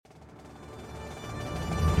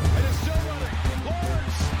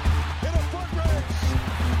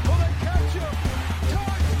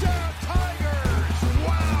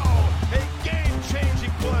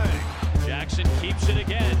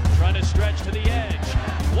the edge.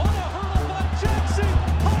 What a hurdle by Jackson.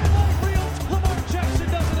 Highlight reel. Lamar Jackson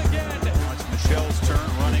does it again. Watch Michelle's turn,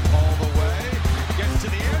 running all the way. Gets to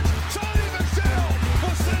the edge. Sonny Michel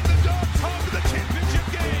will send the Dogs home to the championship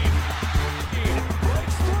game.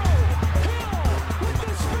 Breaks through. Hill with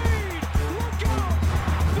the speed. Look out.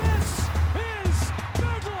 This is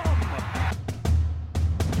Bedlam.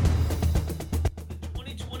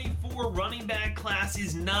 The 2024 running back class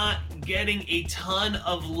is not getting a ton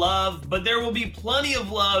of love, but there will be plenty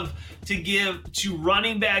of love to give to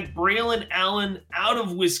running back Braelon Allen out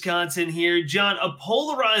of Wisconsin here. John, a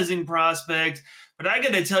polarizing prospect, but I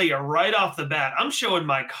got to tell you right off the bat, I'm showing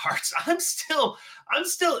my cards. I'm still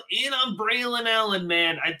in on Braelon Allen,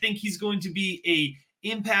 man. I think he's going to be a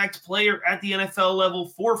impact player at the NFL level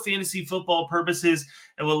for fantasy football purposes.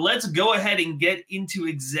 And well, let's go ahead and get into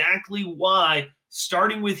exactly why,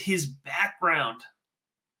 starting with his background.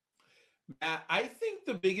 I think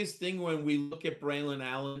the biggest thing when we look at Braelon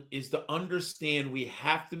Allen is to understand we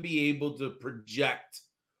have to be able to project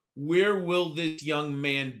where will this young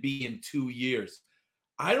man be in 2 years.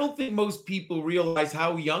 I don't think most people realize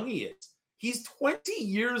how young he is. He's 20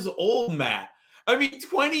 years old, Matt. I mean,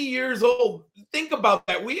 20 years old. Think about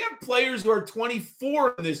that. We have players who are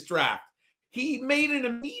 24 in this draft. He made an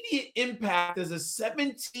immediate impact as a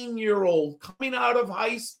 17-year-old coming out of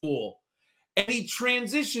high school. And he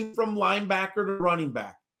transitioned from linebacker to running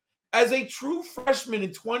back. As a true freshman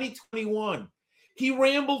in 2021, he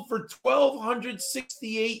rambled for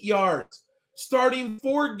 1,268 yards, starting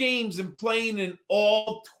 4 games and playing in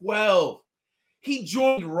all 12. He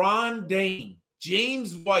joined Ron Dane,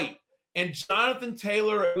 James White, and Jonathan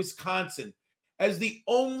Taylor at Wisconsin as the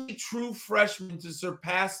only true freshman to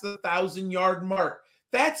surpass the 1,000-yard mark.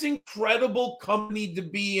 That's incredible company to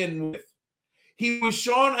be in with. He was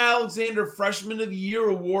Sean Alexander Freshman of the Year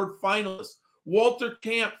Award finalist, Walter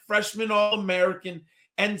Camp Freshman All-American,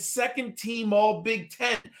 and second team All-Big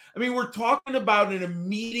Ten. I mean, we're talking about an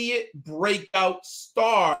immediate breakout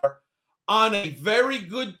star on a very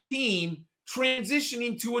good team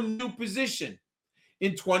transitioning to a new position.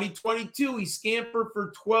 In 2022, he scampered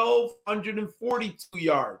for 1,242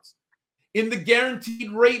 yards. In the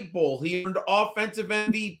Guaranteed Rate Bowl, he earned Offensive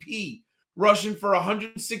MVP, rushing for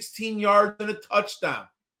 116 yards and a touchdown.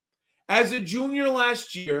 As a junior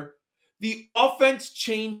last year, the offense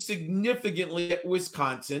changed significantly at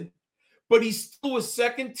Wisconsin, but he still was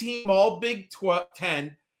second team All-Big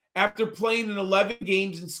Ten after playing in 11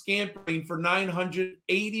 games and scampering for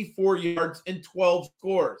 984 yards and 12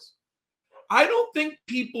 scores. I don't think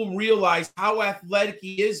people realize how athletic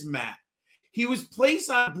he is, Matt. He was placed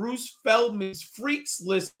on Bruce Feldman's Freaks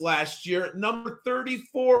list last year at number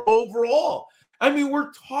 34 overall. I mean,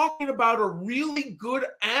 we're talking about a really good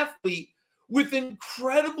athlete with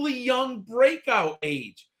incredibly young breakout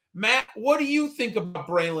age. Matt, what do you think about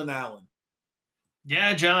Braelon Allen?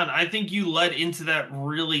 Yeah, John, I think you led into that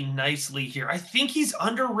really nicely here. I think he's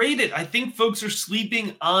underrated. I think folks are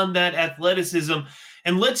sleeping on that athleticism.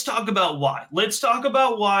 And let's talk about why. Let's talk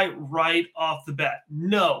about why right off the bat.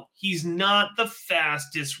 No, he's not the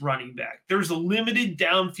fastest running back. There's a limited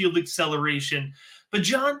downfield acceleration. But,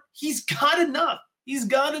 John, he's got enough. He's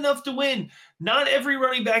got enough to win. Not every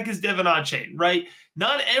running back is Devin Achane, right?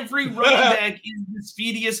 Not every running back is the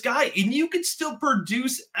speediest guy. And you can still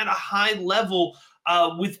produce at a high level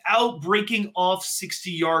without breaking off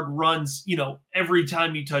 60-yard runs, every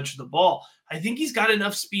time you touch the ball. I think he's got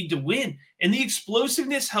enough speed to win. And the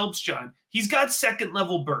explosiveness helps, John. He's got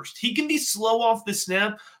second-level burst. He can be slow off the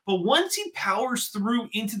snap, but once he powers through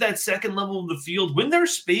into that second level of the field, when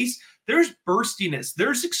there's space, there's burstiness,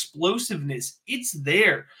 there's explosiveness. It's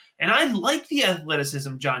there. And I like the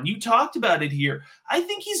athleticism, John. You talked about it here. I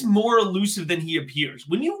think he's more elusive than he appears.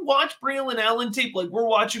 When you watch Braelon Allen tape, like we're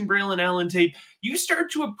watching Braelon Allen tape, you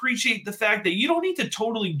start to appreciate the fact that you don't need to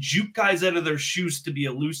totally juke guys out of their shoes to be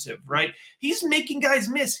elusive, right? He's making guys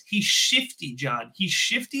miss. He's shifty, John. He's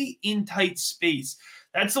shifty in tight space.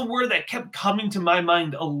 That's the word that kept coming to my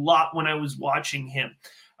mind a lot when I was watching him.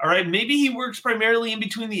 All right, maybe he works primarily in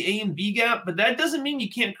between the A and B gap, but that doesn't mean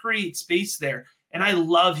you can't create space there. And I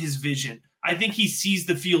love his vision. I think he sees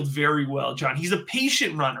the field very well, John. He's a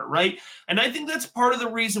patient runner, right? And I think that's part of the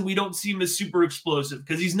reason we don't see him as super explosive,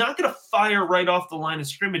 because he's not going to fire right off the line of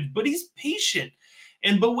scrimmage, but he's patient.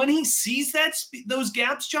 But when he sees those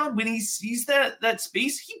gaps, John, when he sees that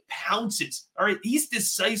space, he pounces. All right, he's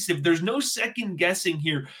decisive. There's no second guessing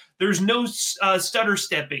here. There's no stutter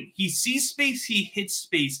stepping. He sees space, he hits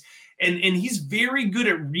space. And he's very good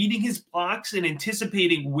at reading his blocks and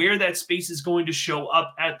anticipating where that space is going to show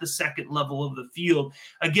up at the second level of the field.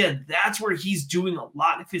 Again, that's where he's doing a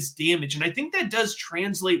lot of his damage. And I think that does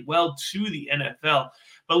translate well to the NFL.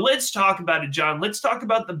 But let's talk about it, John. Let's talk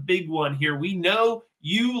about the big one here. We know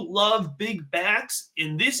you love big backs,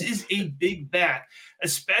 and this is a big back,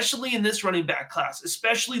 especially in this running back class,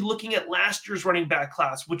 especially looking at last year's running back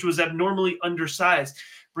class, which was abnormally undersized.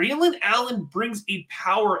 Braelon Allen brings a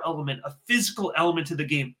power element, a physical element to the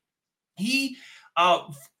game. He,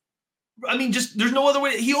 there's no other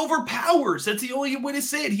way. He overpowers. That's the only way to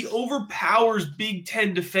say it. He overpowers Big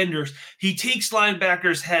Ten defenders. He takes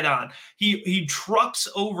linebackers head on. He trucks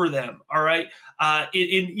over them. All right.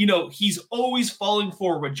 He's always falling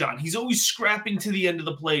forward, John. He's always scrapping to the end of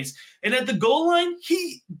the plays. And at the goal line,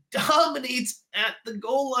 he dominates at the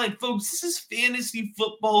goal line. Folks, this is fantasy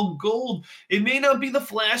football gold. It may not be the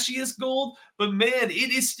flashiest gold, but man,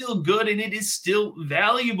 it is still good and it is still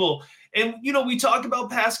valuable. And, we talk about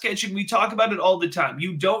pass catching. We talk about it all the time.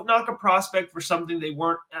 You don't knock a prospect for something they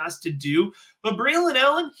weren't asked to do. But Braelon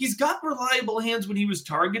Allen, he's got reliable hands when he was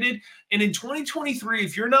targeted. And in 2023,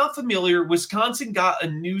 if you're not familiar, Wisconsin got a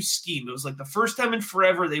new scheme. It was like the first time in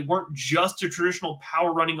forever they weren't just a traditional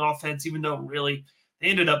power running offense, even though really they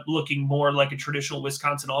ended up looking more like a traditional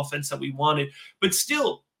Wisconsin offense that we wanted. But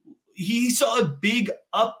still, he saw a big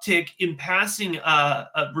uptick in passing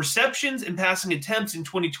receptions and passing attempts in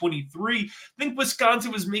 2023. I think Wisconsin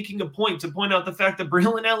was making a point to point out the fact that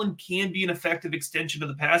Braelon Allen can be an effective extension of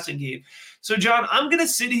the passing game. So, John, I'm going to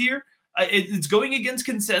sit here. It's going against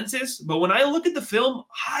consensus, but when I look at the film,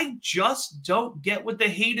 I just don't get what the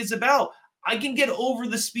hate is about. I can get over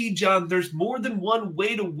the speed, John. There's more than one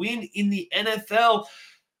way to win in the NFL.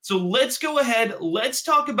 So let's go ahead. Let's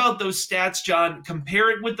talk about those stats, John. Compare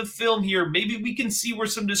it with the film here. Maybe we can see where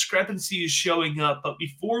some discrepancy is showing up. But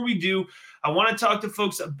before we do, I want to talk to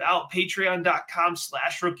folks about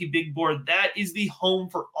patreon.com/rookiebigboard. That is the home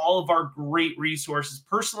for all of our great resources.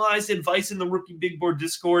 Personalized advice in the Rookie Big Board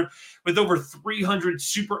Discord with over 300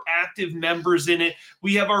 super active members in it.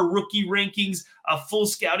 We have our rookie rankings, full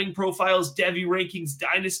scouting profiles, Devy rankings,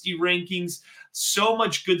 dynasty rankings. So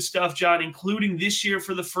much good stuff, John, including this year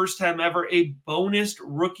for the first time ever, a bonus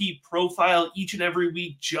rookie profile each and every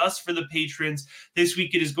week just for the patrons. This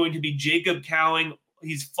week it is going to be Jacob Cowing.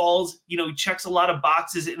 He checks a lot of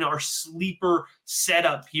boxes in our sleeper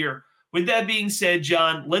setup here. With that being said,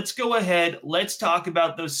 John, let's go ahead. Let's talk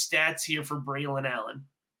about those stats here for Braelon Allen.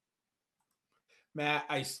 Matt,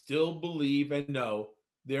 I still believe and know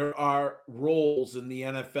there are roles in the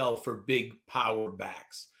NFL for big power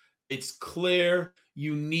backs. It's clear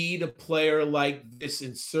you need a player like this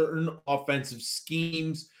in certain offensive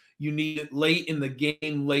schemes. You need it late in the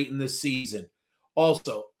game, late in the season.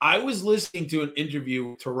 Also, I was listening to an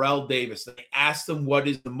interview with Terrell Davis. They asked him what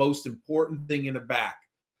is the most important thing in a back.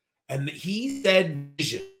 And he said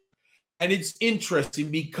vision. And it's interesting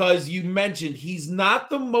because you mentioned he's not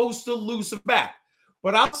the most elusive back.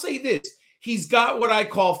 But I'll say this. He's got what I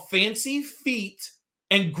call fancy feet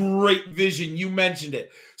and great vision. You mentioned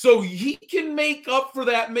it. So he can make up for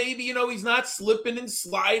that. Maybe, he's not slipping and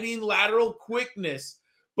sliding, lateral quickness,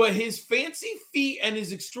 but his fancy feet and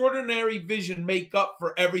his extraordinary vision make up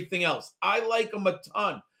for everything else. I like him a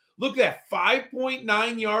ton. Look at that,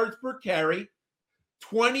 5.9 yards per carry,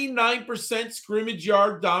 29% scrimmage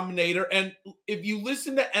yard dominator. And if you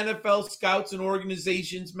listen to NFL scouts and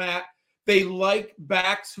organizations, Matt, they like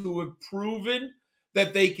backs who have proven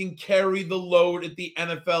that they can carry the load at the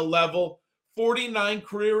NFL level. 49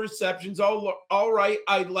 career receptions. All right,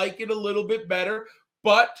 I like it a little bit better,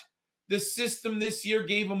 but the system this year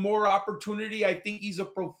gave him more opportunity. I think he's a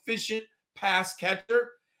proficient pass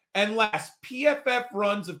catcher. And last, PFF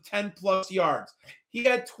runs of 10-plus yards. He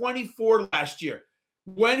had 24 last year.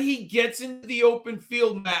 When he gets into the open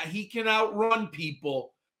field, Matt, he can outrun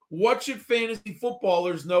people. What should fantasy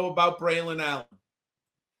footballers know about Braelon Allen?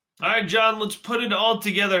 All right, John, let's put it all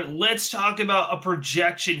together. Let's talk about a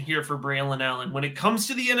projection here for Braelon Allen. When it comes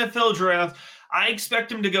to the NFL draft, I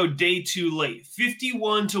expect him to go day 2 late,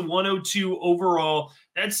 51 to 102 overall.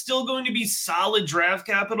 That's still going to be solid draft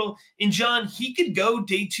capital. And John, he could go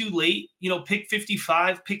day 2 late, pick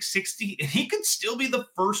 55, pick 60, and he could still be the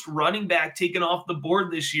first running back taken off the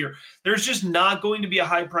board this year. There's just not going to be a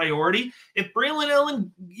high priority. If Braelon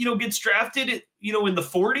Allen, gets drafted in the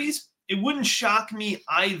 40s, it wouldn't shock me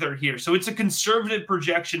either here. So it's a conservative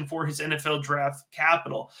projection for his NFL draft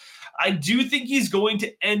capital. I do think he's going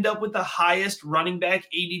to end up with the highest running back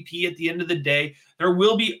ADP at the end of the day. There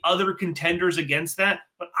will be other contenders against that,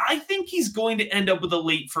 but I think he's going to end up with a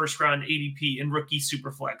late first round ADP in rookie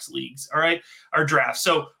superflex leagues. All right, our draft.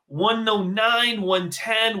 So 109,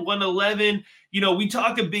 110, 111. We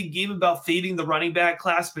talk a big game about fading the running back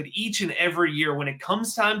class, but each and every year when it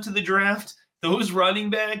comes time to the draft, those running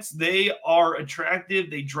backs, they are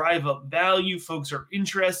attractive. They drive up value. Folks are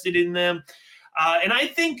interested in them. And I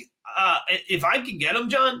think if I can get them,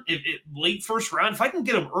 John, if late first round, if I can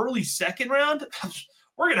get them early second round,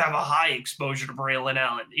 we're going to have a high exposure to Braelon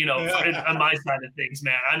Allen, on my side of things,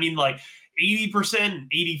 man. I mean, like 80%,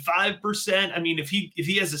 85%. I mean, if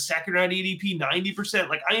he has a second round ADP, 90%,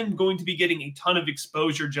 like I am going to be getting a ton of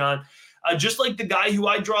exposure, John. Just like the guy who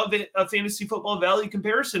I draw a fantasy football value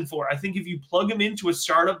comparison for. I think if you plug him into a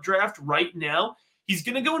startup draft right now, he's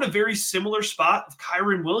going to go in a very similar spot of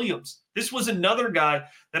Kyren Williams. This was another guy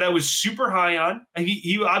that I was super high on.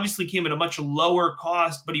 He obviously came at a much lower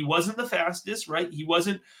cost, but he wasn't the fastest, right? He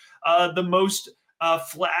wasn't the most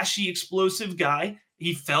flashy, explosive guy.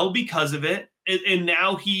 He fell because of it. And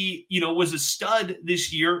now he, was a stud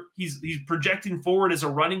this year. He's projecting forward as a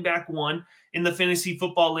running back one in the fantasy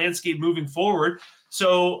football landscape moving forward.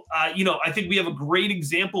 So, I think we have a great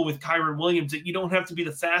example with Kyren Williams that you don't have to be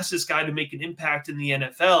the fastest guy to make an impact in the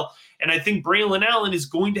NFL. And I think Braelon Allen is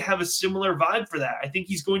going to have a similar vibe for that. I think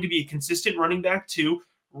he's going to be a consistent running back too,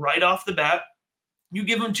 right off the bat. You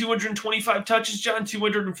give him 225 touches, John,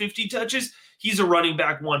 250 touches, he's a running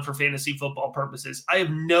back one for fantasy football purposes. I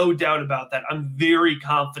have no doubt about that. I'm very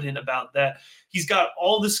confident about that. He's got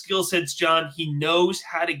all the skill sets, John. He knows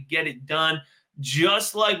how to get it done,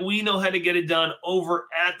 just like we know how to get it done over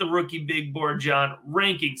at the Rookie Big Board, John.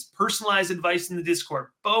 Rankings, personalized advice in the Discord,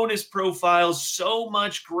 bonus profiles, so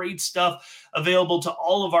much great stuff available to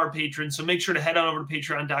all of our patrons. So make sure to head on over to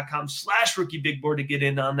patreon.com/rookiebigboard to get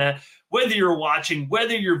in on that. Whether you're watching,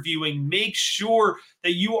 whether you're viewing, make sure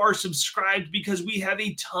that you are subscribed because we have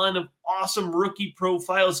a ton of awesome rookie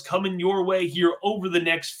profiles coming your way here over the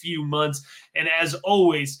next few months. And as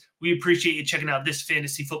always, we appreciate you checking out this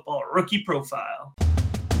fantasy football rookie profile.